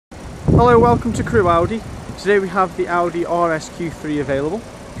Hello, welcome to Crewe Audi. Today we have the Audi RSQ3 available.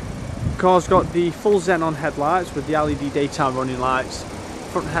 The car's got the full xenon headlights with the LED daytime running lights,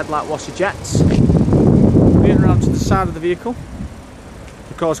 front headlight washer jets. Moving around to the side of the vehicle,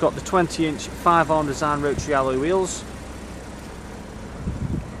 the car's got the 20-inch 5-arm design rotary alloy wheels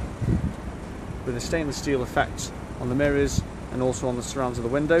with a stainless steel effect on the mirrors and also on the surrounds of the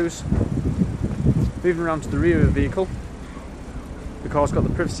windows. Moving around to the rear of the vehicle, the car's got the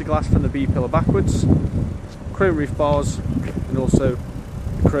privacy glass from the B-pillar backwards, chrome roof bars and also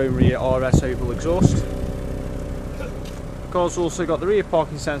the chrome rear RS oval exhaust. The car's also got the rear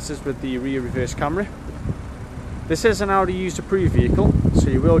parking sensors with the rear reverse camera. This is an Audi used approved vehicle, so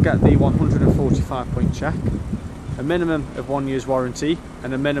you will get the 145-point check, a minimum of 1 year's warranty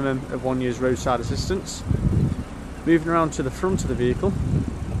and a minimum of 1 year's roadside assistance. Moving around to the front of the vehicle,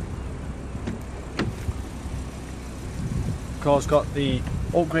 the car's got the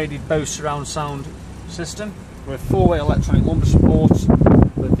upgraded BOSE surround sound system with 4-way electronic lumbar support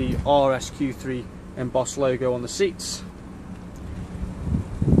with the RSQ3 embossed logo on the seats.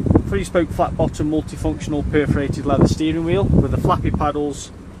 3-spoke flat bottom multifunctional perforated leather steering wheel with the flappy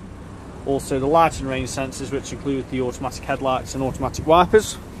paddles, also the light and rain sensors which include the automatic headlights and automatic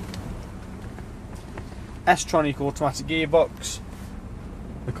wipers. S-tronic automatic gearbox.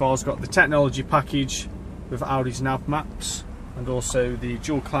 The car's got the technology package with Audi's nav maps and also the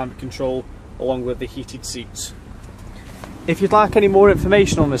dual climate control along with the heated seats. If you'd like any more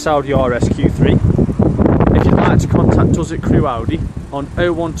information on this Audi RSQ3, if you'd like to contact us at Crewe Audi on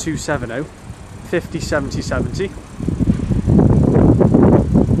 01270 50 70 70,